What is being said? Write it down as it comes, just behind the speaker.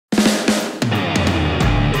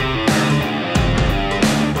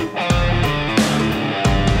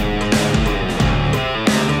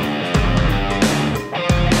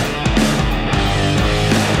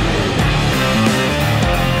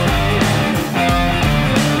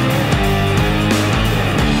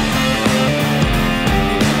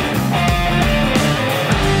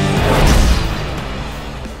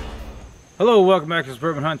Hello, welcome back to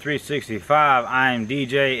Suburban Hunt 365. I'm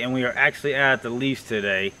DJ and we are actually at the lease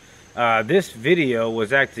today. This video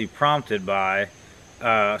was actually prompted by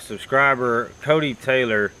subscriber Cody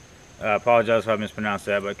Taylor. Apologize if I mispronounced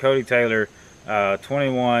that, but Cody Taylor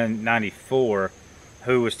 2194,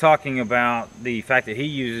 who was talking about the fact that he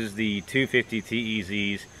uses the 250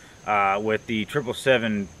 TEZs with the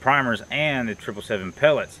 777 primers and the 777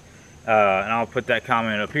 pellets. And I'll put that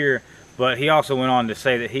comment up here. But he also went on to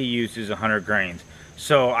say that he uses 100 grains.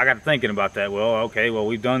 So I got thinking about that. Well, okay, well,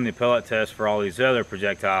 we've done the pellet test for all these other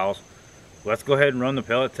projectiles. Let's go ahead and run the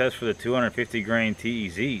pellet test for the 250 grain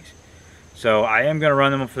TEZs. So I am going to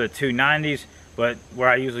run them for the 290s, but where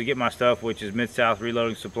I usually get my stuff, which is Mid-South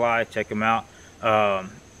Reloading Supply, check them out.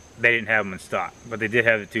 They didn't have them in stock, but they did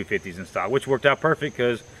have the 250s in stock, which worked out perfect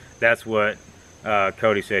because that's what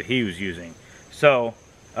Cody said he was using. So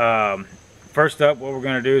first up, what we're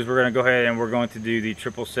going to do is we're going to go ahead and we're going to do the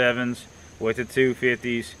 777s with the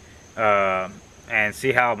 250s and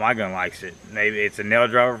see how my gun likes it. Maybe it's a nail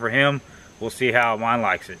driver for him. We'll see how mine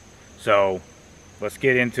likes it. So let's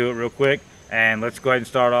get into it real quick, and let's go ahead and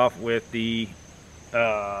start off with the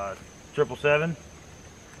 777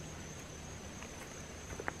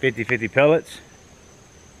 50-50 pellets,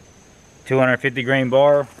 250 grain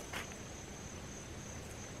bar,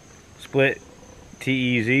 split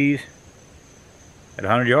TEZs at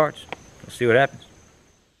 100 yards. Let's see what happens.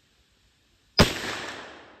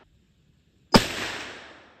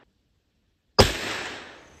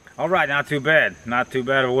 All right, not too bad. Not too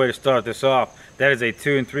bad of a way to start this off. That is a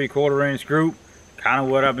 2 3/4 inch group, kind of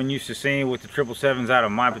what I've been used to seeing with the 777s out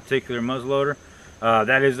of my particular muzzleloader.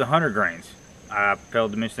 That is the 100 grains. I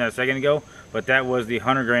failed to mention that a second ago, but that was the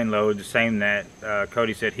 100 grain load, the same that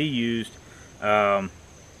Cody said he used.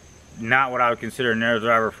 Not what I would consider a narrow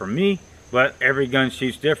driver for me, but every gun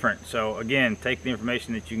shoots different. So again, take the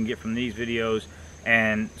information that you can get from these videos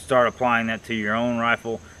and start applying that to your own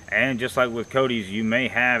rifle. And just like with Cody's, you may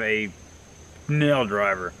have a nail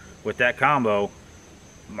driver with that combo.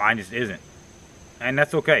 Mine just isn't, and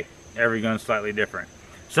that's okay. Every gun's slightly different.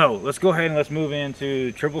 So let's go ahead and let's move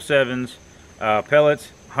into 777s, pellets,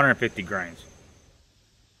 150 grains.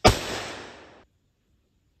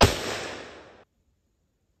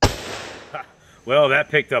 Well, that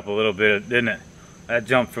picked up a little bit, didn't it? That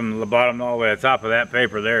jumped from the bottom all the way to the top of that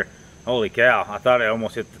paper there. Holy cow, I thought it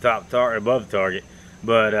almost hit the top above the target,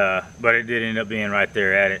 but it did end up being right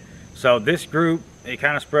there at it. So this group, it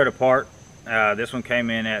kind of spread apart. This one came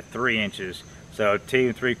in at 3 inches. So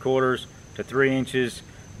 2 3/4 to 3 inches,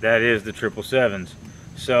 that is the 777s.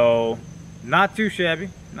 So not too shabby,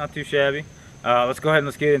 not too shabby. Let's go ahead and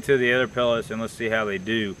let's get into the other pellets and let's see how they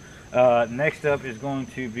do. Next up is going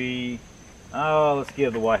to be, let's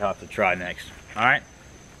give the white hots a try next. All right,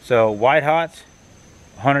 so white hots,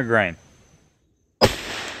 100 grain.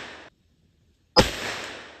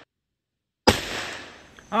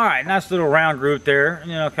 All right, nice little round group there,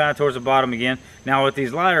 you know, kind of towards the bottom again. Now with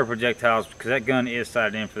these lighter projectiles, because that gun is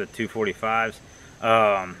sighted in for the 245s,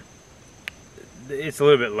 it's a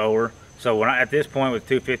little bit lower. So when at this point with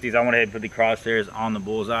 250s, I went ahead and put the crosshairs on the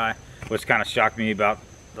bullseye, which kind of shocked me about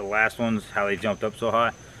the last ones, how they jumped up so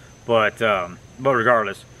high. But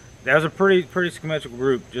regardless, that was a pretty symmetrical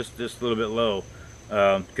group, just a little bit low.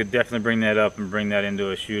 Could definitely bring that up and bring that into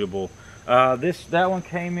a shootable. That one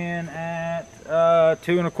came in at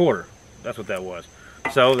 2 1/4. That's what that was.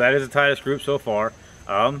 So that is the tightest group so far.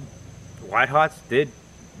 White hots did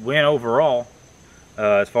win overall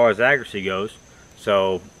as far as accuracy goes.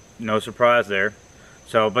 So no surprise there.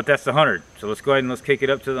 So, but that's the 100. So let's go ahead and let's kick it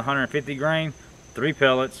up to the 150 grain, 3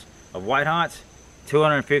 pellets of white hots,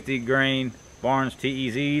 250 grain Barnes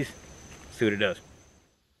TEZs. See what it does.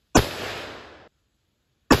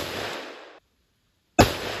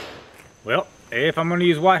 Well, if I'm going to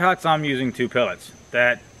use white hots, I'm using 2 pellets.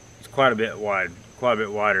 That is quite a bit wide, quite a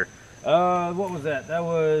bit wider. What was that? That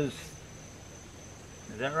was,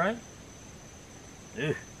 is that right?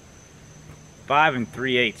 Ugh. 5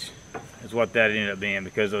 3/8 is what that ended up being,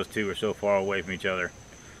 because those two are so far away from each other.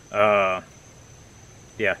 Yeah,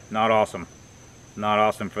 not awesome. Not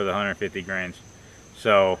awesome for the 150 grains.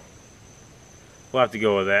 So we'll have to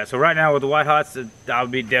go with that. So right now with the white hots, I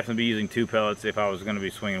would definitely be using 2 pellets if I was going to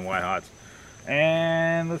be swinging white hots.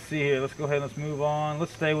 And let's see here. Let's go ahead and let's move on.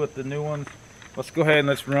 Let's stay with the new ones. Let's go ahead and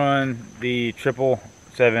let's run the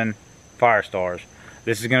 777 Fire Stars.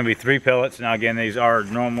 This is going to be 3 pellets. Now again, these are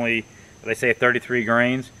normally, they say 33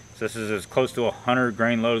 grains. So this is as close to 100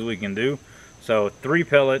 grain load as we can do. So 3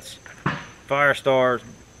 pellets, Fire Stars,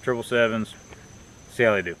 777s. See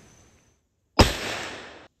how they do.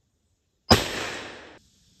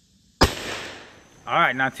 All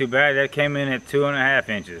right, not too bad. That came in at 2.5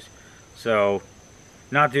 inches, so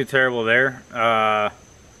not too terrible there.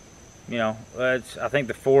 You know, I think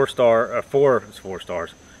the four stars,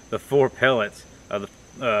 the 4 pellets of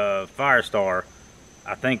the Firestar,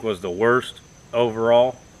 I think was the worst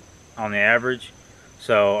overall on the average.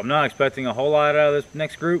 So I'm not expecting a whole lot out of this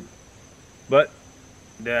next group, but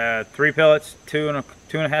the 3 pellets,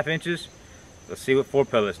 2.5 inches. Let's see what 4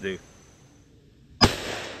 pellets do.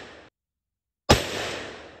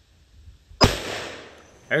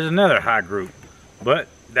 There's another high group, but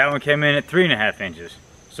that one came in at 3.5 inches.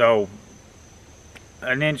 So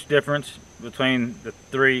an inch difference between the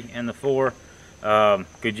 3 and the 4.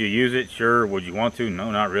 Could you use it? Sure. Would you want to?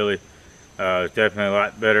 No, not really. It's definitely a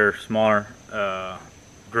lot better, smaller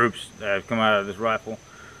groups that have come out of this rifle.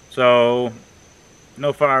 So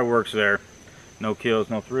no fireworks there, no kills,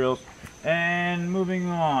 no thrills. And moving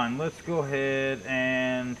on, let's go ahead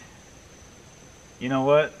and, you know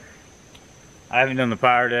what? I haven't done the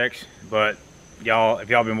Pyrex, but y'all, if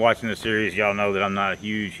y'all been watching the series, y'all know that I'm not a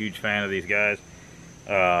huge fan of these guys.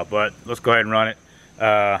 But let's go ahead and run it.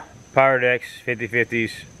 Pyrex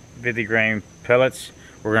 50/50s, 50 grain pellets.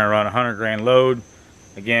 We're gonna run 100 grain load.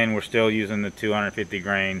 Again, we're still using the 250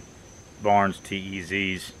 grain Barnes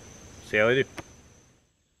TEZs. See how they do.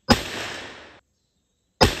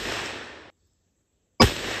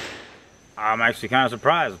 I'm actually kind of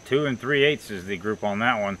surprised. 2 3/8 is the group on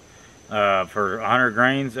that one. For 100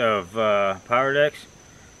 grains of Pyrex,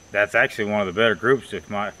 that's actually one of the better groups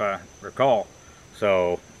if I recall.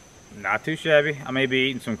 So not too shabby. I may be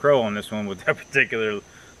eating some crow on this one with that particular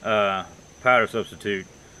powder substitute.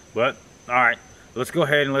 But all right, let's go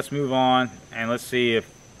ahead and let's move on and let's see if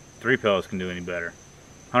 3 pellets can do any better.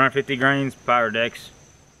 150 grains Pyrex.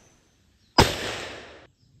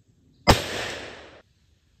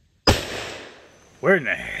 Where in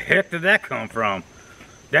the heck did that come from?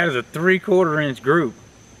 That is a 3/4 inch group.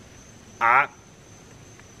 I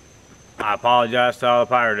apologize to all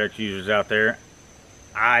the Pyrex users out there.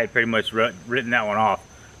 I pretty much written that one off.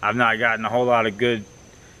 I've not gotten a whole lot of good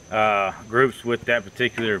groups with that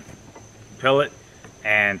particular pellet,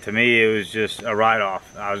 and to me it was just a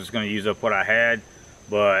write-off. I was just going to use up what I had,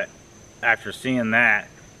 but after seeing that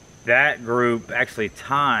group actually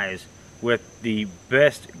ties with the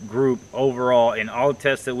best group overall in all the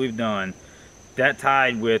tests that we've done. That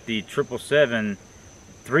tied with the 777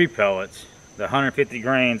 3 pellets, the 150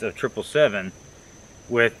 grains of 777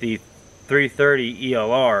 with the 330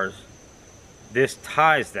 ELRs. This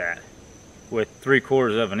ties that with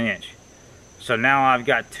 3/4 of an inch. So now I've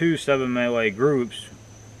got 2 sub-melee groups,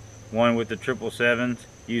 one with the 777s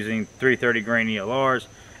using 330 grain ELRs,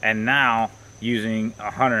 and now using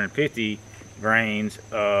 150 grains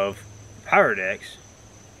of Pyrex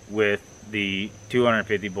with the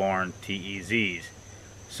 250 Barnes TEZs.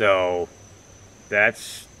 So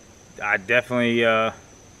that's, I definitely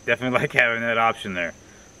like having that option there.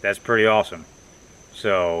 That's pretty awesome.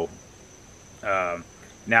 So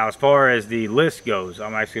now as far as the list goes,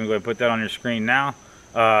 I'm actually going to go ahead and put that on your screen now.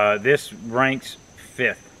 This ranks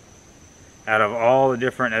 5th out of all the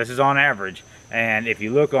different, this is on average, and if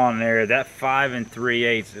you look on there, that 5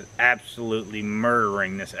 3/8 is absolutely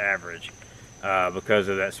murdering this average because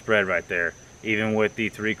of that spread right there. Even with the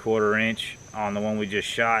 3/4 inch on the one we just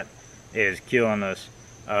shot, it is killing us.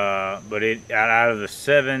 But out of the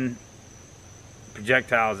 7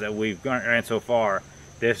 projectiles that we've ran so far,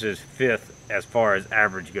 this is 5th as far as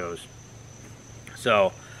average goes.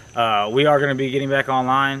 So we are going to be getting back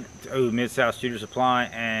online to Mid-South Shooter Supply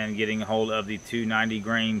and getting a hold of the 290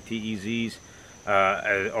 grain TEZs,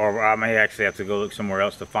 or I may actually have to go look somewhere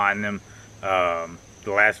else to find them.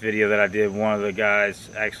 The last video that I did, one of the guys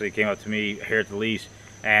actually came up to me here at the lease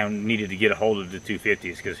and needed to get a hold of the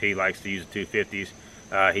 250s because he likes to use the 250s.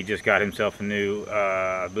 He just got himself a new,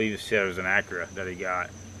 I believe he said it was an Acura that he got.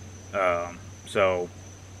 So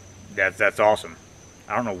that's awesome.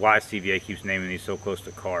 I don't know why CVA keeps naming these so close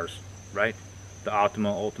to cars, right? The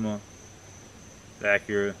Ultima, the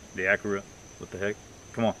Acura, what the heck?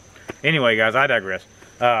 Come on. Anyway, guys, I digress.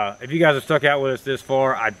 If you guys have stuck out with us this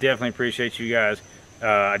far, I definitely appreciate you guys.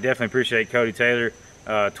 I definitely appreciate Cody Taylor,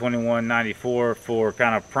 2194, for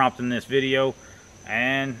kind of prompting this video.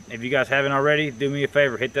 And if you guys haven't already, do me a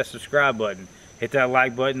favor, hit that subscribe button, hit that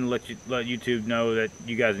like button, let YouTube know that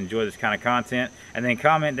you guys enjoy this kind of content, and then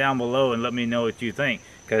comment down below and let me know what you think,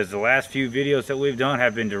 because the last few videos that we've done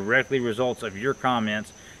have been directly results of your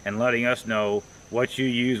comments and letting us know what you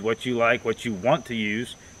use, what you like, what you want to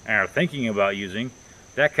use and are thinking about using.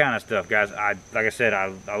 That kind of stuff, guys. Like I said,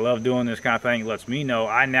 I love doing this kind of thing. It lets me know.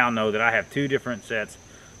 I now know that I have 2 different sets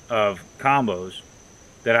of combos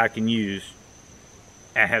that I can use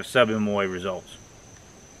and have sub-MOA results.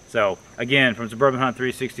 So again, from Suburban Hunt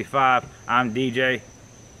 365, I'm DJ.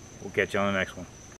 We'll catch you on the next one.